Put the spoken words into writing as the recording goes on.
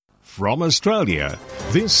From Australia,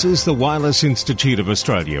 this is the Wireless Institute of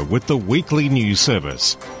Australia with the weekly news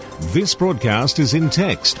service. This broadcast is in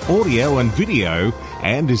text, audio and video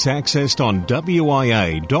and is accessed on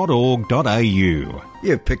wia.org.au.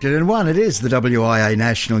 You've picked it in one. It is the WIA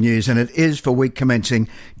National News and it is for week commencing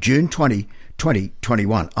June 20,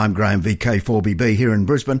 2021. I'm Graham VK4BB here in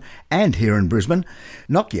Brisbane, and here in Brisbane,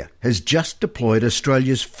 Nokia has just deployed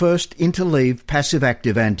Australia's first interleaved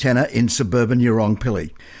passive-active antenna in suburban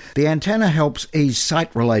Yurongpilly. The antenna helps ease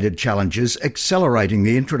site-related challenges, accelerating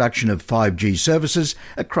the introduction of 5G services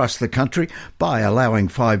across the country by allowing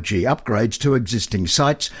 5G upgrades to existing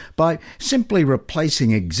sites by simply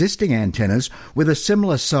replacing existing antennas with a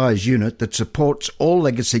similar size unit that supports all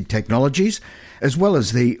legacy technologies, as well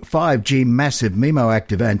as the 5G massive MIMO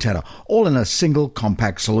active antenna, all in a single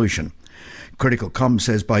compact solution. Critical Comms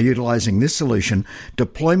says by utilising this solution,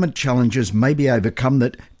 deployment challenges may be overcome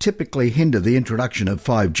that typically hinder the introduction of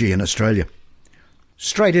 5G in Australia.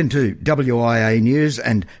 Straight into WIA News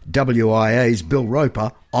and WIA's Bill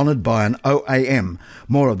Roper, honoured by an OAM.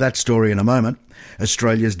 More of that story in a moment.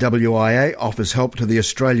 Australia's WIA offers help to the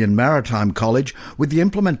Australian Maritime College with the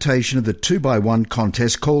implementation of the 2x1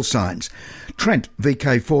 contest call signs. Trent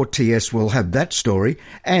VK4TS will have that story,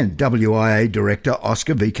 and WIA Director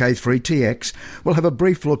Oscar VK3TX will have a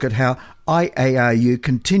brief look at how IARU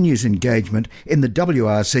continues engagement in the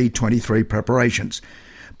WRC 23 preparations.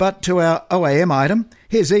 But to our OAM item,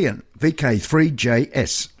 here's Ian,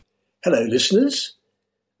 VK3JS. Hello listeners.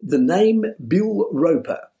 The name Bill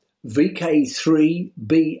Roper,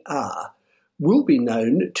 VK3BR, will be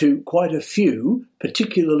known to quite a few,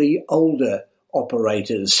 particularly older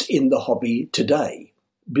operators in the hobby today.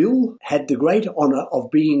 Bill had the great honour of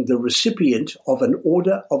being the recipient of an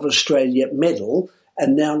Order of Australia medal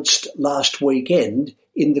announced last weekend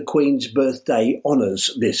in the Queen's Birthday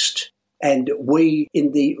Honours list. And we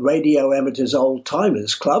in the Radio Amateurs Old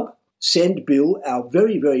Timers Club send Bill our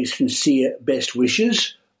very, very sincere best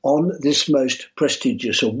wishes on this most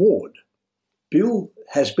prestigious award. Bill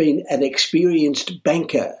has been an experienced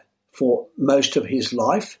banker for most of his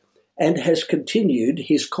life and has continued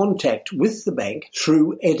his contact with the bank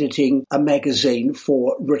through editing a magazine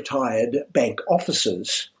for retired bank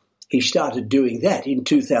officers. He started doing that in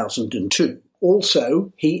 2002.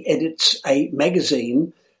 Also, he edits a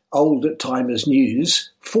magazine, Old Timers News,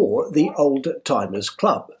 for the Old Timers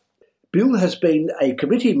Club. Bill has been a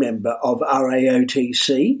committee member of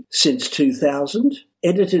RAOTC since 2000,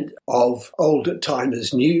 editor of Old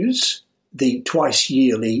Timers News, the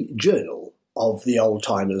twice-yearly journal of the Old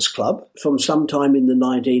Timers Club, from sometime in the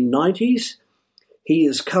 1990s. He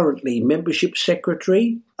is currently membership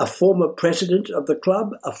secretary, a former president of the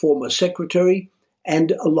club, a former secretary,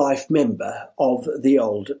 and a life member of the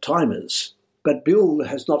Old Timers. But Bill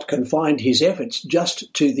has not confined his efforts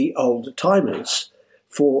just to the Old Timers.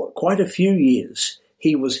 For quite a few years,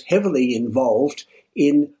 he was heavily involved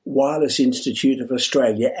in Wireless Institute of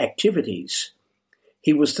Australia activities.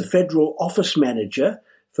 He was the Federal Office Manager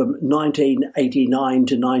from 1989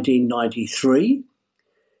 to 1993,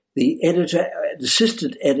 the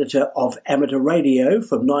assistant editor of Amateur Radio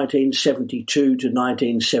from 1972 to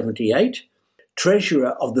 1978,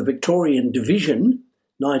 Treasurer of the Victorian Division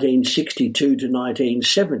 1962 to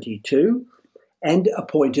 1972, and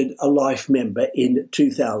appointed a life member in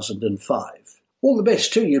 2005. All the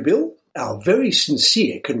best to you, Bill. Our very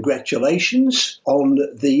sincere congratulations on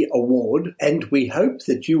the award, and we hope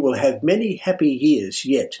that you will have many happy years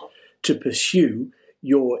yet to pursue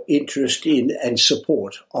your interest in and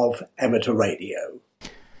support of amateur radio.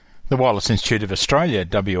 The Wireless Institute of Australia,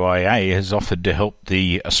 WIA, has offered to help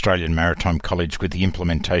the Australian Maritime College with the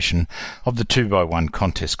implementation of the 2x1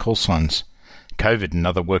 contest call signs. COVID and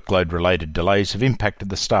other workload-related delays have impacted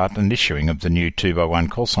the start and issuing of the new 2x1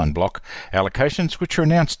 call sign block allocations, which were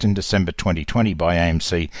announced in December 2020 by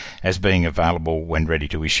AMC as being available when ready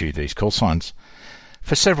to issue these call signs.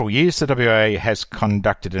 For several years, the WIA has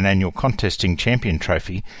conducted an annual contesting champion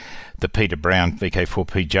trophy, the Peter Brown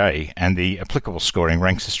VK4PJ, and the applicable scoring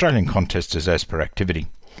ranks Australian contesters as per activity.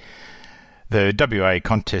 The WIA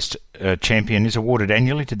contest champion is awarded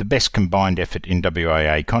annually to the best combined effort in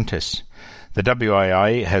WIA contests. The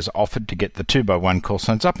WIA has offered to get the 2x1 call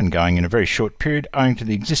signs up and going in a very short period owing to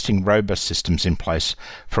the existing robust systems in place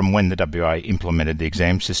from when the WIA implemented the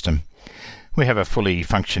exam system. We have a fully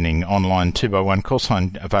functioning online 2x1 call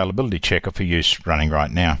sign availability checker for use running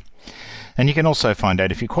right now. And you can also find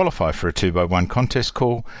out if you qualify for a 2x1 contest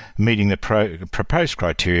call meeting the proposed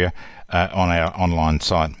criteria on our online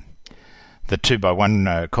site. The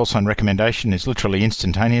 2x1 call sign recommendation is literally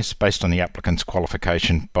instantaneous based on the applicant's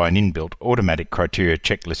qualification by an inbuilt automatic criteria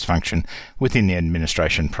checklist function within the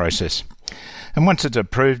administration process. And once it's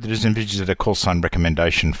approved, it is envisaged that a call sign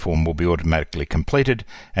recommendation form will be automatically completed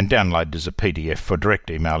and downloaded as a PDF for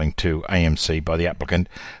direct emailing to AMC by the applicant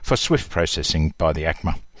for swift processing by the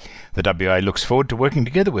ACMA. The WA looks forward to working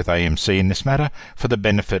together with AMC in this matter for the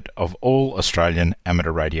benefit of all Australian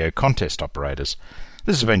amateur radio contest operators.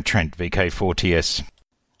 This has been Trent, VK4TS.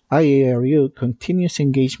 IARU continues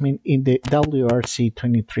engagement in the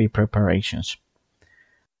WRC23 preparations.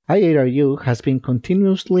 IARU has been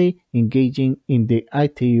continuously engaging in the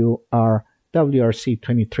ITUR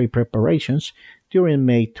WRC23 preparations during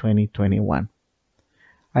May 2021.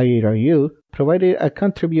 IARU provided a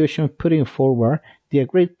contribution putting forward the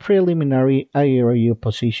agreed preliminary IARU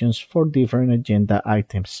positions for different agenda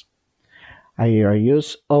items.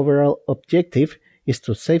 IARU's overall objective is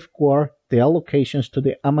to safeguard the allocations to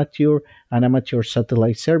the amateur and amateur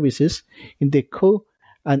satellite services in the co-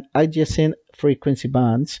 and adjacent frequency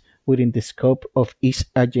bands within the scope of each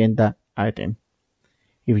agenda item.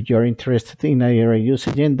 If you're interested in IARU's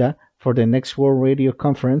agenda for the next World Radio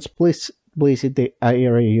Conference, please visit the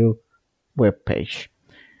IARU webpage.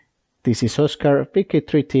 This is Oscar,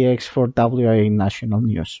 VK3TX for WA National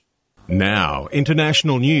News. Now,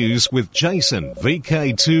 international news with Jason,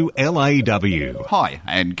 VK2LAW. Hi,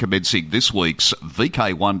 and commencing this week's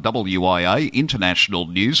VK1WIA International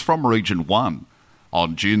News from Region 1.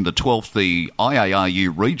 On June the 12th, the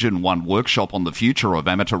IARU Region 1 workshop on the future of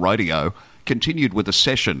amateur radio continued with a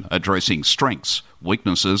session addressing strengths,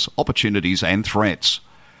 weaknesses, opportunities and threats.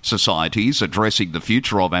 Societies addressing the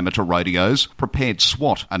future of amateur radios prepared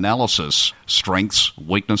SWOT analysis, strengths,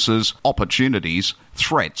 weaknesses, opportunities,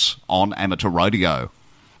 threats on amateur radio.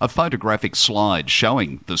 A photographic slide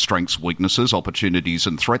showing the strengths, weaknesses, opportunities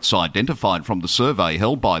and threats identified from the survey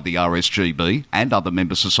held by the RSGB and other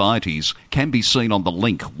member societies can be seen on the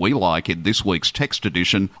link we like in this week's text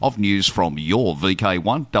edition of News from your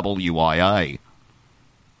VK1WIA.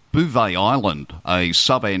 Bouvet Island, a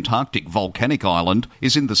sub-Antarctic volcanic island,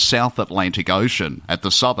 is in the South Atlantic Ocean, at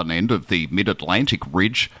the southern end of the Mid-Atlantic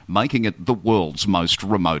Ridge, making it the world's most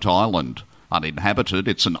remote island. Uninhabited,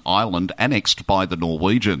 it's an island annexed by the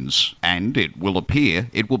Norwegians, and it will appear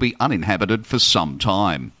it will be uninhabited for some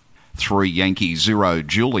time. 3 Yankee Zero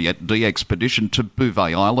Juliet de-expedition to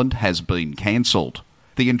Bouvet Island has been cancelled.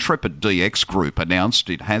 The Intrepid DX Group announced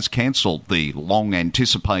it has cancelled the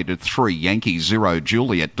long-anticipated 3 Yankee Zero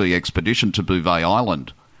Juliet de-expedition to Bouvet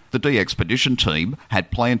Island. The de-expedition team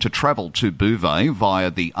had planned to travel to Bouvet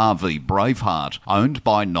via the RV Braveheart, owned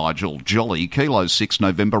by Nigel Jolly, Kilo 6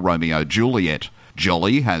 November Romeo Juliet.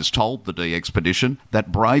 Jolly has told the de-expedition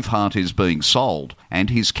that Braveheart is being sold and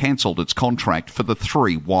he's cancelled its contract for the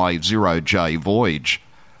 3Y0J voyage.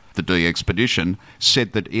 The de-expedition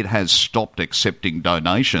said that it has stopped accepting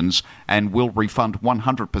donations and will refund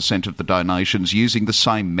 100% of the donations using the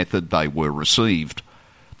same method they were received.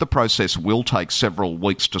 The process will take several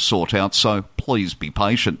weeks to sort out, so please be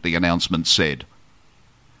patient, the announcement said.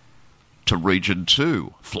 To Region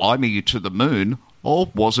 2, Fly Me to the Moon,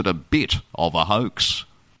 or was it a bit of a hoax?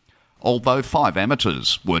 Although 5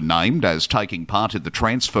 amateurs were named as taking part in the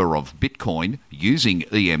transfer of Bitcoin using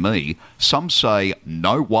EME, some say,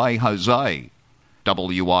 no way, Jose.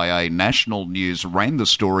 WIA National News ran the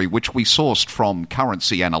story, which we sourced from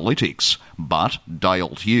Currency Analytics, but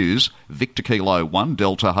Dale Hughes, Victor Kilo 1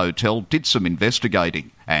 Delta Hotel, did some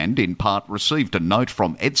investigating and in part received a note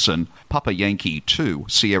from Edson, Papa Yankee 2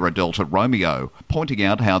 Sierra Delta Romeo, pointing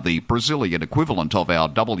out how the Brazilian equivalent of our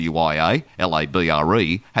WIA,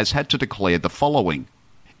 LABRE, has had to declare the following.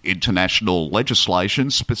 International legislation,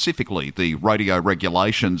 specifically the Radio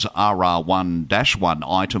Regulations RR1-1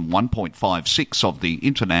 Item 1.56 of the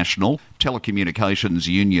International Telecommunications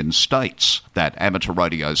Union states that amateur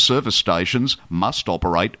radio service stations must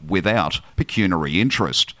operate without pecuniary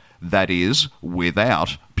interest. That is,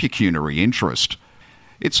 without pecuniary interest.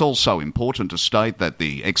 It's also important to state that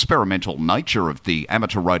the experimental nature of the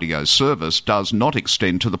amateur radio service does not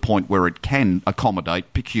extend to the point where it can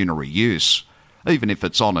accommodate pecuniary use, even if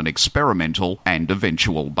it's on an experimental and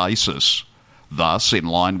eventual basis. Thus, in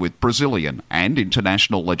line with Brazilian and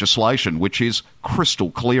international legislation, which is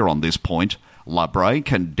crystal clear on this point, LABRE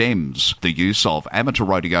condemns the use of amateur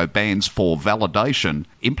radio bands for validation,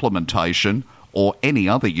 implementation, or any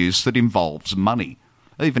other use that involves money,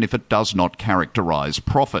 even if it does not characterise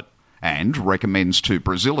profit, and recommends to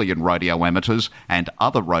Brazilian radio amateurs and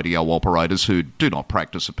other radio operators who do not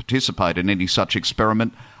practice or participate in any such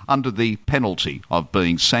experiment under the penalty of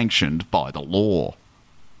being sanctioned by the law.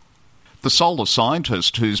 The solar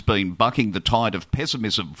scientist, who's been bucking the tide of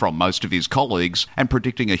pessimism from most of his colleagues and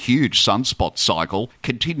predicting a huge sunspot cycle,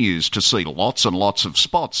 continues to see lots and lots of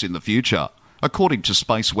spots in the future. According to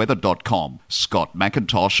spaceweather.com, Scott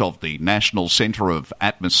McIntosh of the National Center of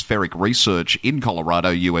Atmospheric Research in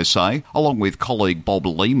Colorado, USA, along with colleague Bob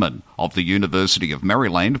Lehman of the University of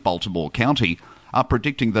Maryland, Baltimore County, are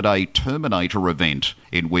predicting that a Terminator event,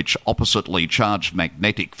 in which oppositely charged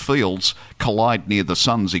magnetic fields collide near the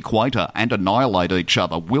sun's equator and annihilate each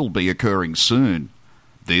other, will be occurring soon.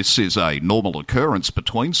 This is a normal occurrence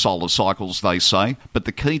between solar cycles, they say, but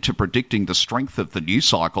the key to predicting the strength of the new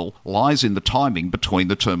cycle lies in the timing between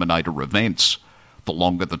the Terminator events. The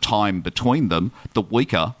longer the time between them, the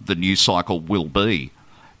weaker the new cycle will be.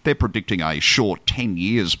 They're predicting a short 10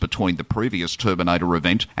 years between the previous Terminator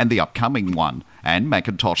event and the upcoming one, and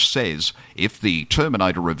McIntosh says if the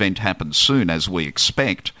Terminator event happens soon as we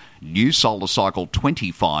expect, new solar cycle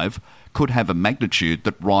 25 could have a magnitude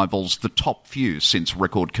that rivals the top few since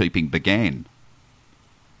record-keeping began.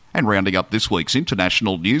 And rounding up this week's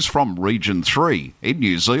international news from Region 3 in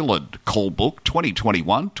New Zealand, Call Book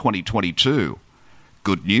 2021-2022.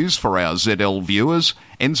 Good news for our ZL viewers.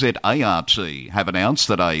 NZART have announced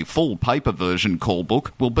that a full paper version call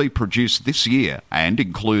book will be produced this year and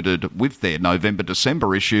included with their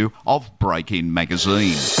November-December issue of Break-In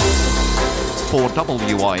magazine. For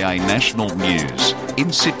WIA National News,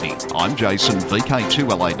 in Sydney, I'm Jason,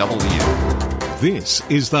 VK2LAW. This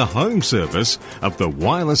is the home service of the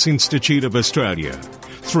Wireless Institute of Australia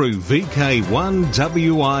through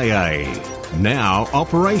VK1WIA. Now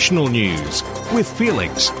operational news with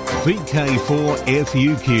Felix,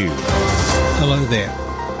 VK4FUQ. Hello there.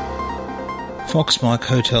 Fox Mike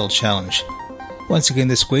Hotel Challenge. Once again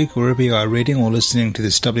this week, wherever you are reading or listening to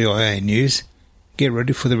this WIA news, get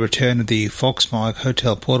ready for the return of the Fox Mike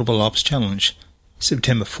Hotel Portable Ops Challenge,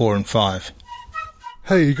 September 4 and 5.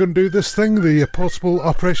 Hey, you going to do this thing, the Portable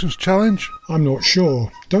Operations Challenge? I'm not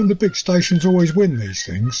sure. Don't the big stations always win these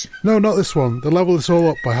things? No, not this one. They level this all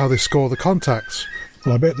up by how they score the contacts.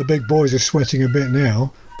 Well, I bet the big boys are sweating a bit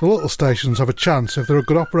now. The little stations have a chance if they're a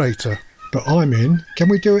good operator. But I'm in. Can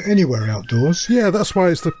we do it anywhere outdoors? Yeah, that's why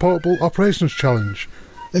it's the Portable Operations Challenge.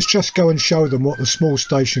 Let's just go and show them what the small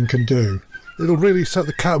station can do. It'll really set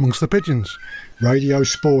the cat amongst the pigeons. Radio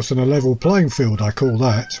sport on a level playing field, I call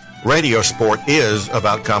that. Radio sport is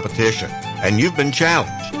about competition, and you've been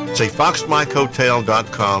challenged. See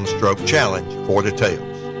foxmikehotel.com/challenge for details.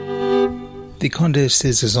 The contest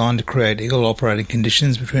is designed to create equal operating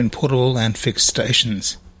conditions between portable and fixed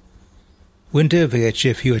stations. Winter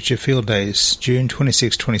VHF-UHF Field Days, June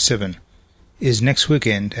 26-27, is next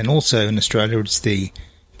weekend, and also in Australia it's the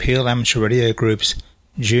Peel Amateur Radio Group's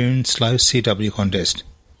June Slow CW contest.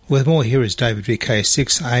 With more, here is David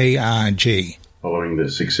VK6ARG. Following the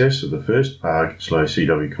success of the first PARG Slow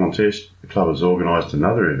CW contest, the club has organised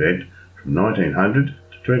another event from 1900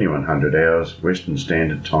 to 2100 hours Western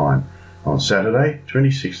Standard Time on Saturday,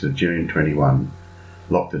 26th of June 21.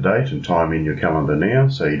 Lock the date and time in your calendar now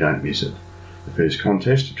so you don't miss it. The first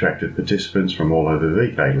contest attracted participants from all over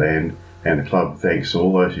VK land, and the club thanks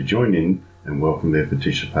all those who joined in and welcome their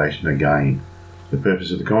participation again. The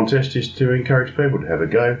purpose of the contest is to encourage people to have a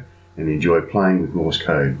go and enjoy playing with Morse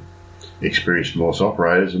code. Experienced Morse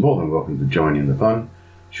operators are more than welcome to join in the fun.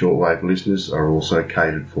 Shortwave listeners are also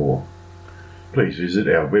catered for. Please visit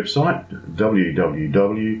our website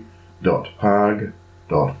www.parg.org.au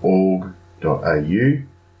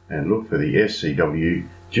and look for the SCW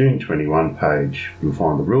June 21 page. You'll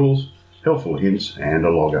find the rules, helpful hints and a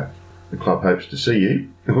logger. The club hopes to see you,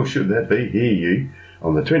 or should that be hear you,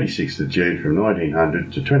 on the 26th of June from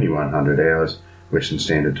 1900 to 2100 hours Western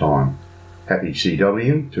Standard Time. Happy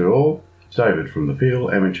CWing to all. David from the Peel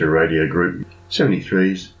Amateur Radio Group,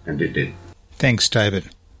 73s and dit. Thanks, David.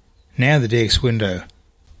 Now the DX window.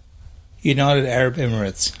 United Arab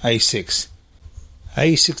Emirates, A6.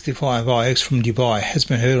 A65IX from Dubai has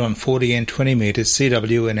been heard on 40 and 20 metres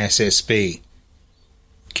CW and SSB.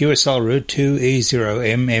 QSL route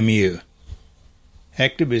 2E0MMU.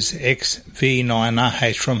 Active is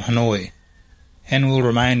XV9RH from Hanoi and will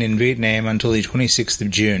remain in Vietnam until the 26th of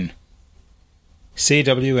June.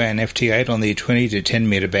 CW and FT8 on the 20 to 10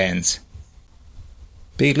 metre bands.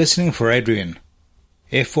 Be listening for Adrian,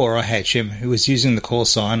 F4IHM, who is using the call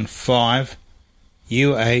sign 5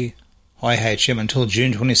 UAIHM until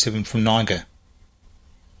June 27 from Niger.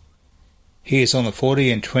 He is on the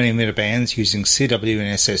 40 and 20 metre bands using CW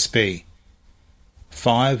and SSB.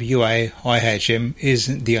 5 UAIHM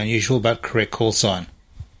is the unusual but correct call sign.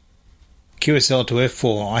 QSL to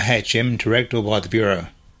F4IHM direct or by the Bureau.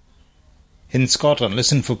 In Scotland,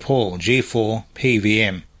 listen for Paul, G4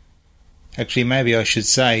 PVM. Actually, maybe I should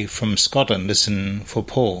say from Scotland, listen for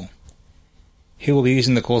Paul. He will be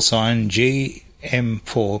using the call sign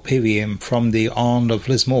GM4PVM from the island of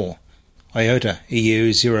Lismore, IOTA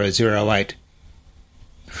EU 008,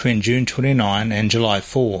 between June 29 and July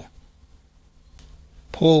 4.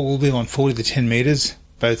 Paul will be on 40 to 10 metres,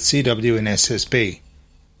 both CW and SSB.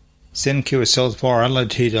 Send QSLs via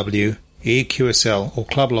LOTW, EQSL or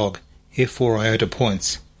Club Log if for IOTA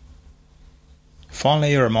points.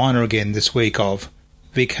 Finally, a reminder again this week of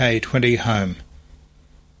VK20 Home.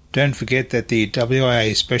 Don't forget that the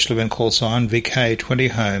WIA special event call sign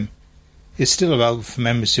VK20 Home is still available for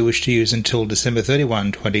members who wish to use until December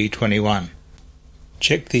 31, 2021.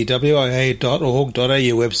 Check the wia.org.au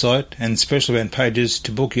website and special event pages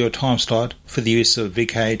to book your time slot for the use of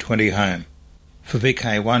VK20 Home. For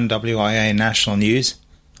VK1 WIA National News,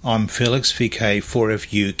 I'm Felix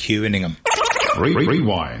VK4FUQ Inningham.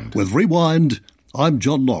 Rewind. With Rewind, I'm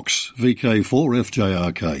John Knox,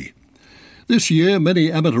 VK4FJRK. This year,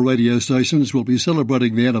 many amateur radio stations will be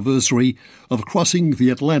celebrating the anniversary of crossing the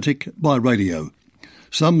Atlantic by radio.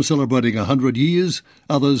 Some celebrating 100 years,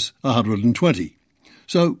 others 120.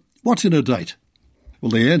 So, what's in a date?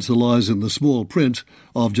 Well, the answer lies in the small print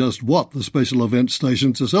of just what the special event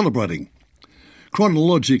stations are celebrating.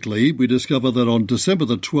 Chronologically, we discover that on December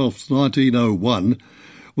the 12th, 1901,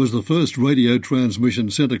 was the first radio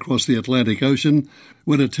transmission sent across the Atlantic Ocean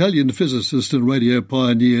when Italian physicist and radio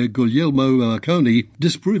pioneer Guglielmo Marconi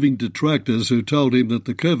disproving detractors who told him that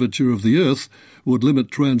the curvature of the Earth would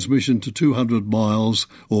limit transmission to 200 miles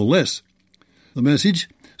or less. The message,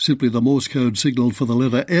 simply the Morse code signal for the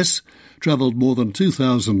letter S, travelled more than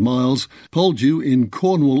 2,000 miles, Poldhu in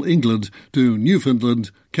Cornwall, England, to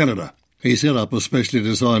Newfoundland, Canada. He set up a specially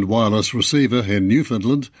designed wireless receiver in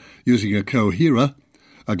Newfoundland using a coherer,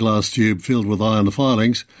 a glass tube filled with iron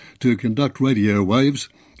filings, to conduct radio waves,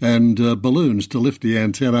 and balloons to lift the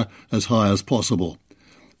antenna as high as possible.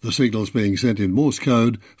 The signals being sent in Morse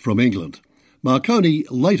code from England. Marconi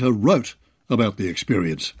later wrote about the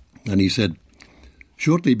experience, and he said,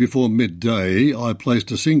 "Shortly before midday, I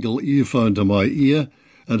placed a single earphone to my ear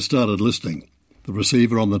and started listening. The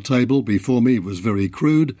receiver on the table before me was very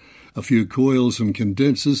crude, a few coils and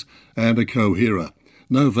condensers, and a coherer.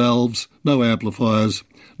 No valves, no amplifiers,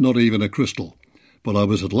 not even a crystal. But I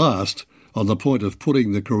was at last on the point of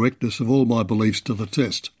putting the correctness of all my beliefs to the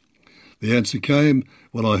test. The answer came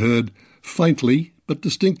when I heard, faintly but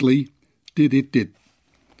distinctly, dit-it-dit.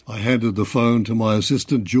 I handed the phone to my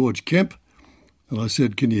assistant, George Kemp, and I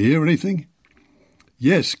said, 'Can you hear anything?'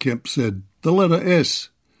 'Yes,' Kemp said, 'the letter S.'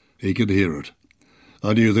 He could hear it.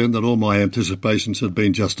 I knew then that all my anticipations had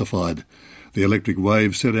been justified. The electric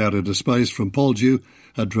wave set out into space from Poldhu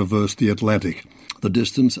had traversed the Atlantic. The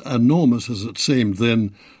distance, enormous as it seemed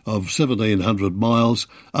then, of 1,700 miles,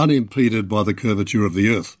 unimpeded by the curvature of the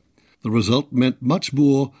Earth. The result meant much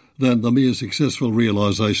more than the mere successful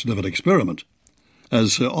realisation of an experiment.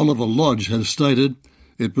 As Sir Oliver Lodge has stated,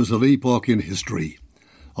 it was an epoch in history.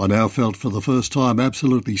 I now felt for the first time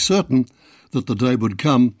absolutely certain that the day would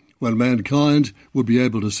come when mankind would be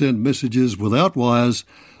able to send messages without wires,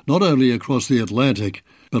 not only across the Atlantic,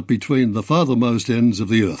 but between the farthermost ends of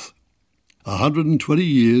the Earth. 120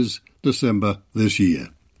 years, December this year.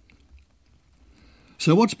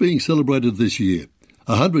 So what's being celebrated this year?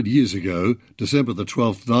 100 years ago, December the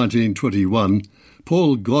 12th, 1921,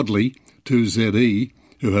 Paul Godley, 2ZE,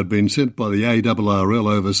 who had been sent by the ARRL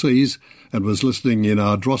overseas and was listening in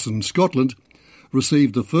Ardrossan, Scotland,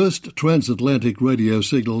 received the first transatlantic radio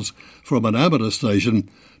signals from an amateur station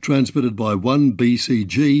transmitted by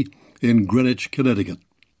 1BCG in Greenwich, Connecticut.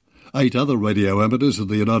 8 other radio amateurs in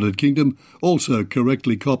the United Kingdom also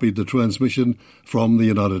correctly copied the transmission from the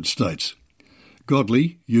United States.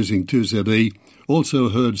 Godley, using 2ZE, also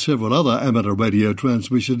heard several other amateur radio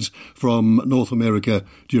transmissions from North America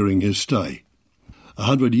during his stay.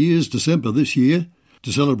 100 years, December this year,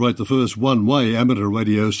 to celebrate the first one-way amateur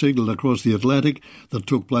radio signal across the Atlantic that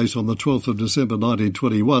took place on the 12th of December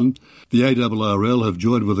 1921, the ARRL have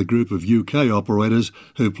joined with a group of UK operators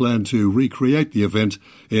who plan to recreate the event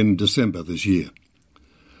in December this year.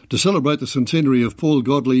 To celebrate the centenary of Paul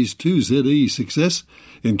Godley's 2ZE success,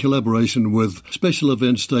 in collaboration with special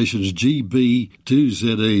event stations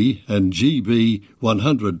GB2ZE and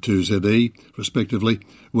GB100-2ZE, respectively,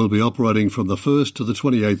 will be operating from the 1st to the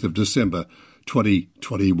 28th of December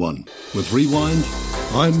 2021. With Rewind,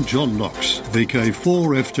 I'm John Knox,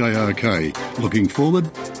 VK4FJRK, looking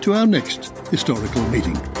forward to our next historical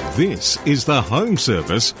meeting. This is the home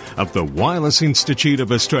service of the Wireless Institute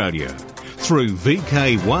of Australia through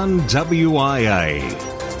VK1WIA.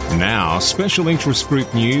 Now, special interest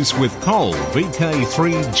group news with Cole,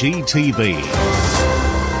 VK3GTV.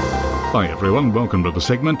 Hi everyone, welcome to the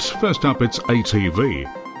segment. First up, it's ATV.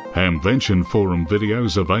 Hamvention Forum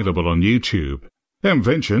videos available on YouTube.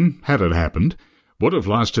 Hamvention, had it happened, would have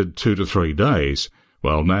lasted 2 to 3 days.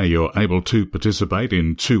 Well, now you're able to participate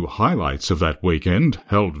in 2 highlights of that weekend,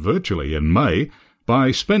 held virtually in May,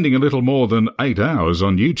 by spending a little more than 8 hours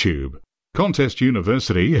on YouTube. Contest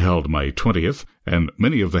University, held May 20th, and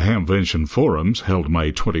many of the Hamvention forums, held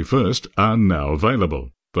May 21st, are now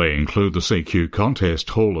available. They include the CQ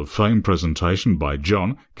Contest Hall of Fame presentation by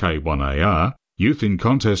John, K1AR, Youth in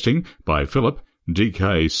Contesting by Philip,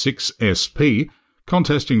 DK6SP,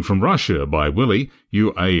 Contesting from Russia by Willie,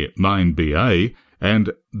 UA9BA,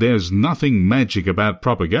 and There's Nothing Magic About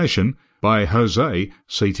Propagation by Jose,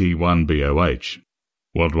 CT1BOH.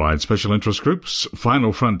 Worldwide Special Interest Groups,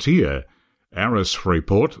 Final Frontier. ARIS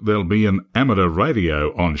report there'll be an amateur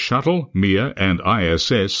radio on Shuttle, Mir and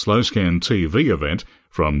ISS Slowscan TV event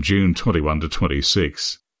from June 21 to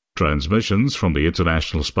 26. Transmissions from the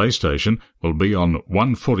International Space Station will be on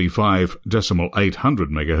 145.800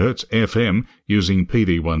 MHz FM using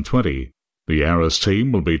PD120. The ARIS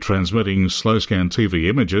team will be transmitting Slowscan TV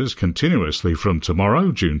images continuously from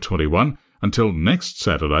tomorrow, June 21, until next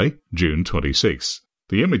Saturday, June 26.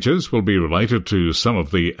 The images will be related to some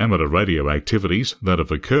of the amateur radio activities that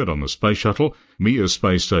have occurred on the Space Shuttle, Mir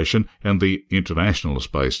Space Station and the International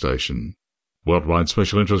Space Station. Worldwide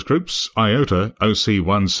Special Interest Groups, IOTA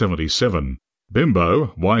OC177. Bimbo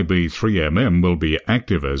YB3MM will be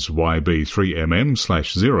active as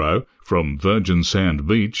YB3MM/0 from Virgin Sand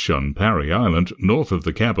Beach on Parry Island, north of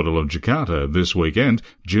the capital of Jakarta this weekend,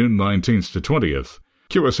 June 19th to 20th.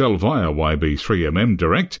 QSL via YB3MM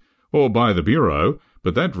direct or by the Bureau,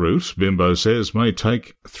 but that route, Bimbo says, may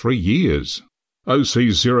take 3 years.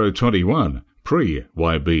 OC021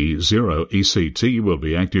 Pre-YB0 ECT will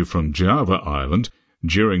be active from Java Island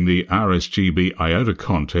during the RSGB IOTA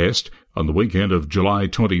contest on the weekend of July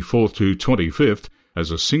 24th to 25th as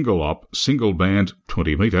a single-op, single-band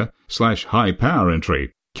 20-metre/high power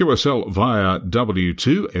entry. QSL via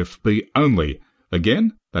W2FB only.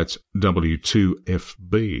 Again, that's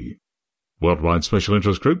W2FB. Worldwide Special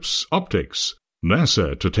Interest Groups, Optics.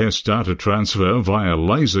 NASA to test data transfer via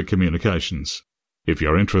laser communications. If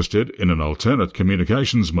you're interested in an alternate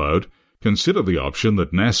communications mode, consider the option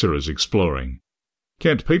that NASA is exploring.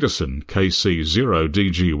 Kent Peterson,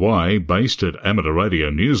 KC0DGY, based at Amateur Radio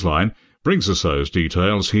Newsline, brings us those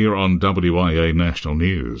details here on WIA National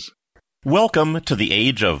News. Welcome to the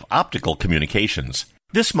age of optical communications.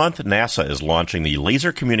 This month, NASA is launching the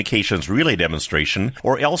Laser Communications Relay Demonstration,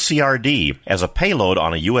 or LCRD, as a payload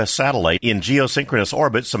on a U.S. satellite in geosynchronous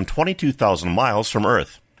orbit some 22,000 miles from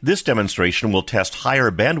Earth. This demonstration will test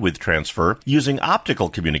higher bandwidth transfer using optical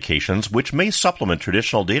communications, which may supplement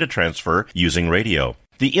traditional data transfer using radio.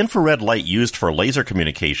 The infrared light used for laser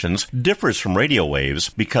communications differs from radio waves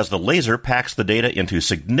because the laser packs the data into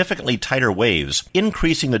significantly tighter waves,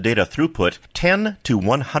 increasing the data throughput 10 to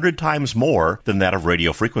 100 times more than that of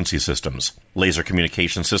radio frequency systems. Laser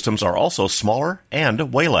communication systems are also smaller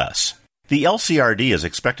and weigh less. The LCRD is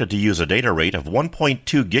expected to use a data rate of 1.2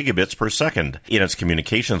 gigabits per second in its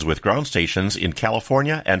communications with ground stations in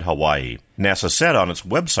California and Hawaii. NASA said on its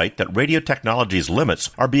website that radio technology's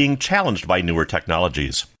limits are being challenged by newer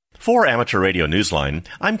technologies. For Amateur Radio Newsline,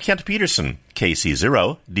 I'm Kent Peterson,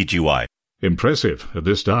 KC0DGY. Impressive. At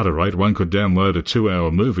this data rate, one could download a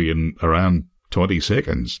 2-hour movie in around 20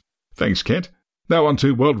 seconds. Thanks, Kent. Now on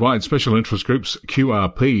to Worldwide Special Interest Groups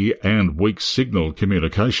QRP and Weak Signal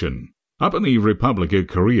Communication. Up in the Republic of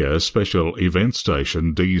Korea, Special Event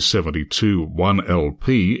Station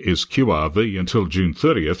D72-1LP is QRV until June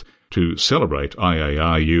 30th to celebrate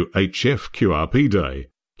IARU HF QRP Day.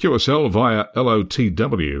 QSL via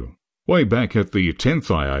LOTW. Way back at the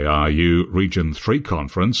 10th IARU Region 3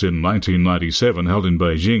 conference in 1997 held in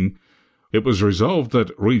Beijing, it was resolved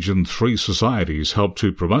that Region 3 societies help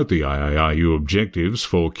to promote the IARU objectives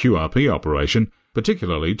for QRP operation,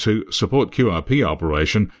 particularly to support QRP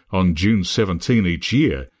operation on June 17 each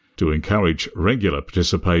year, to encourage regular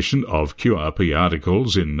participation of QRP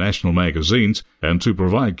articles in national magazines and to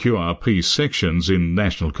provide QRP sections in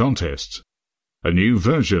national contests. A new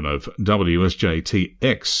version of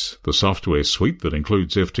WSJT-X, the software suite that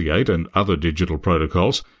includes FT8 and other digital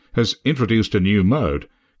protocols, has introduced a new mode,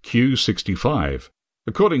 Q65.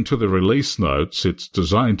 According to the release notes, it's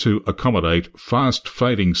designed to accommodate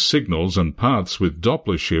fast-fading signals and paths with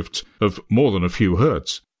Doppler shifts of more than a few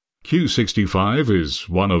hertz. Q65 is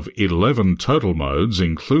one of 11 total modes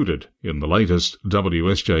included in the latest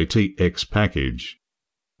WSJT-X package.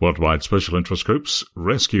 Worldwide Special Interest Groups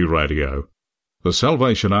Rescue Radio. The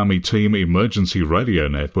Salvation Army Team Emergency Radio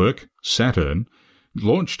Network, Saturn,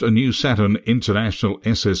 launched a new Saturn International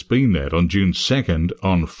SSB net on June 2nd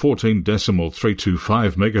on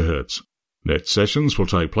 14.325 MHz. Net sessions will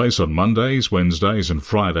take place on Mondays, Wednesdays and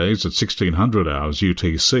Fridays at 1600 hours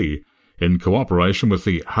UTC in cooperation with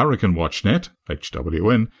the Hurricane Watch Net,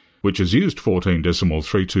 HWN, which has used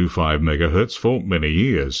 14.325 MHz for many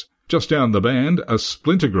years. Just down the band, a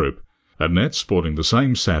splinter group, a net sporting the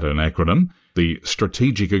same Saturn acronym, the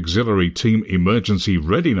Strategic Auxiliary Team Emergency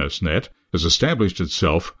Readiness Net, has established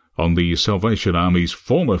itself on the Salvation Army's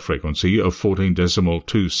former frequency of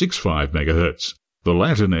 14.265 MHz. The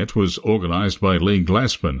latter net was organised by Lee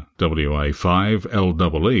Glassman,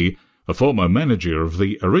 WA5LEE, a former manager of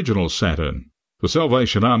the original Saturn. The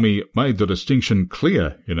Salvation Army made the distinction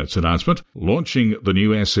clear in its announcement, launching the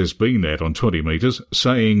new SSB net on 20 metres,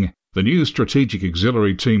 saying, "The new Strategic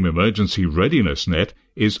Auxiliary Team Emergency Readiness Net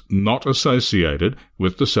is not associated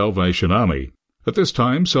with the Salvation Army. At this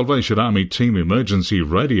time, Salvation Army Team Emergency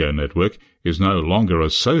Radio Network is no longer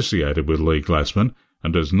associated with Lee Glassman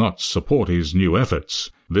and does not support his new efforts.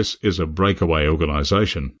 This is a breakaway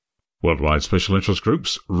organisation." Worldwide Special Interest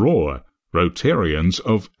Groups RAW, Rotarians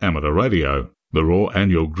of Amateur Radio. The RAW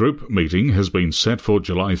annual group meeting has been set for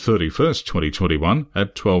July 31st, 2021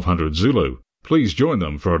 at 1200 Zulu. Please join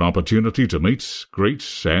them for an opportunity to meet,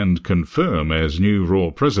 greet and confirm as new RAW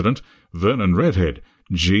President Vernon Redhead,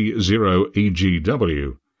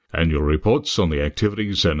 G0EGW. Annual reports on the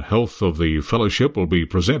activities and health of the fellowship will be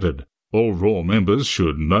presented. All RAW members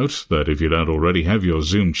should note that if you don't already have your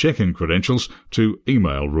Zoom check-in credentials, to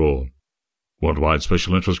email RAW. Worldwide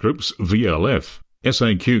Special Interest Groups VLF.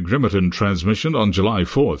 SAQ Grimeton transmission on July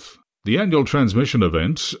 4th. The annual transmission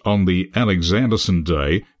event on the Alexanderson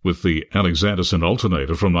Day with the Alexanderson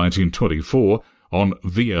alternator from 1924 on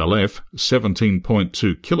VLF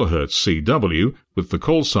 17.2 kHz CW with the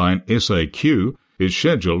call sign SAQ is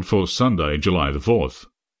scheduled for Sunday, July the 4th.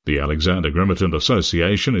 The Alexander Grimeton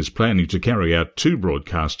Association is planning to carry out 2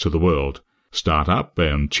 broadcasts to the world. Start up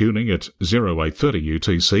and tuning at 0830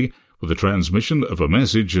 UTC with a transmission of a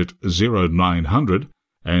message at 0900,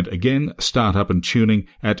 and again start up and tuning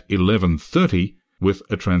at 1130 with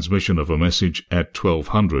a transmission of a message at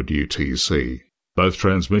 1200 UTC. Both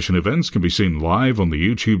transmission events can be seen live on the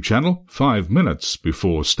YouTube channel 5 minutes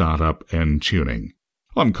before start up and tuning.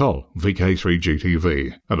 I'm Col,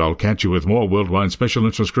 VK3GTV, and I'll catch you with more Worldwide Special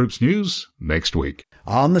Interest Groups news next week.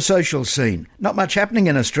 On the social scene, not much happening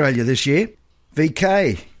in Australia this year.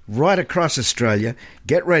 VK, right across Australia,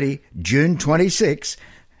 get ready, June 26.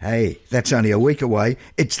 Hey, that's only a week away.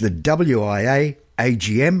 It's the WIA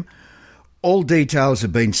AGM. All details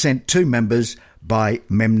have been sent to members by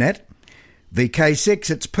Memnet. VK6,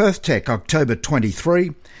 it's Perth Tech, October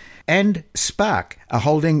 23. And Spark are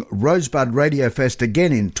holding Rosebud Radio Fest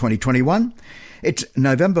again in 2021. It's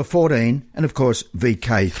November 14, and of course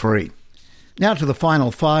VK3. Now to the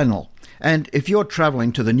final. And if you're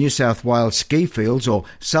travelling to the New South Wales ski fields or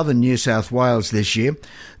southern New South Wales this year,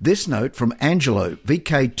 this note from Angelo,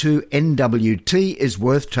 VK2 NWT is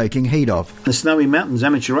worth taking heed of. The Snowy Mountains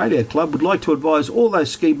Amateur Radio Club would like to advise all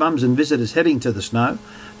those ski bums and visitors heading to the snow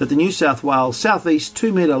that the New South Wales Southeast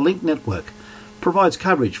 2-metre link network provides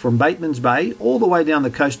coverage from Batemans Bay all the way down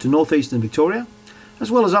the coast to northeastern Victoria,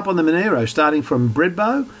 as well as up on the Monero starting from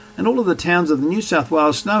Bredbow and all of the towns of the New South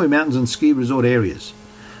Wales Snowy Mountains and ski resort areas.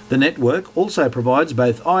 The network also provides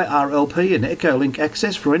both IRLP and Echolink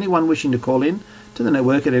access for anyone wishing to call in to the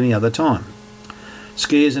network at any other time.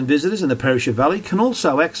 Skiers and visitors in the Perisher Valley can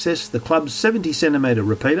also access the club's 70cm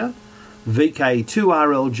repeater,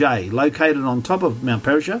 VK2RLJ, located on top of Mount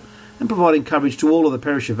Perisher and providing coverage to all of the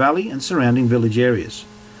Perisher Valley and surrounding village areas.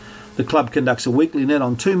 The club conducts a weekly net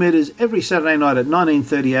on 2 metres every Saturday night at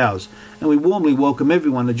 19:30 hours, and we warmly welcome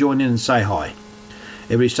everyone to join in and say hi.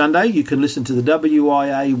 Every Sunday you can listen to the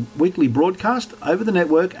WIA weekly broadcast over the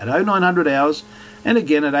network at 0900 hours and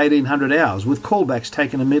again at 1800 hours, with callbacks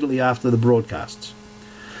taken immediately after the broadcasts.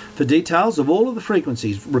 For details of all of the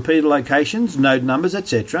frequencies, repeater locations, node numbers,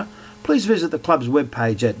 etc., please visit the club's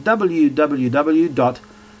webpage at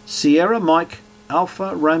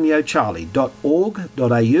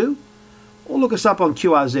www.sierramikealpharomeocharlie.org.au or look us up on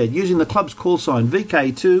QRZ using the club's call sign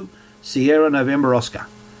VK2 Sierra November Oscar.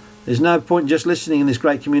 There's no point in just listening in this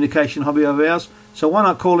great communication hobby of ours, so why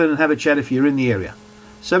not call in and have a chat if you're in the area.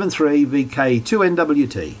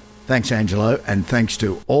 73VK2NWT. Thanks, Angelo, and thanks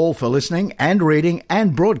to all for listening and reading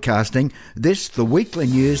and broadcasting this, the weekly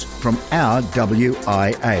news from our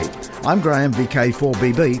WIA. I'm Graham,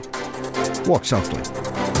 VK4BB. Walk softly.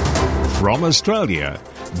 From Australia,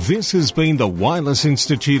 This has been the Wireless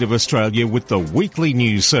Institute of Australia with the weekly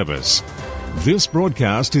news service. This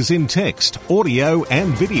broadcast is in text, audio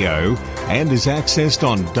and video and is accessed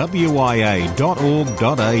on wia.org.au.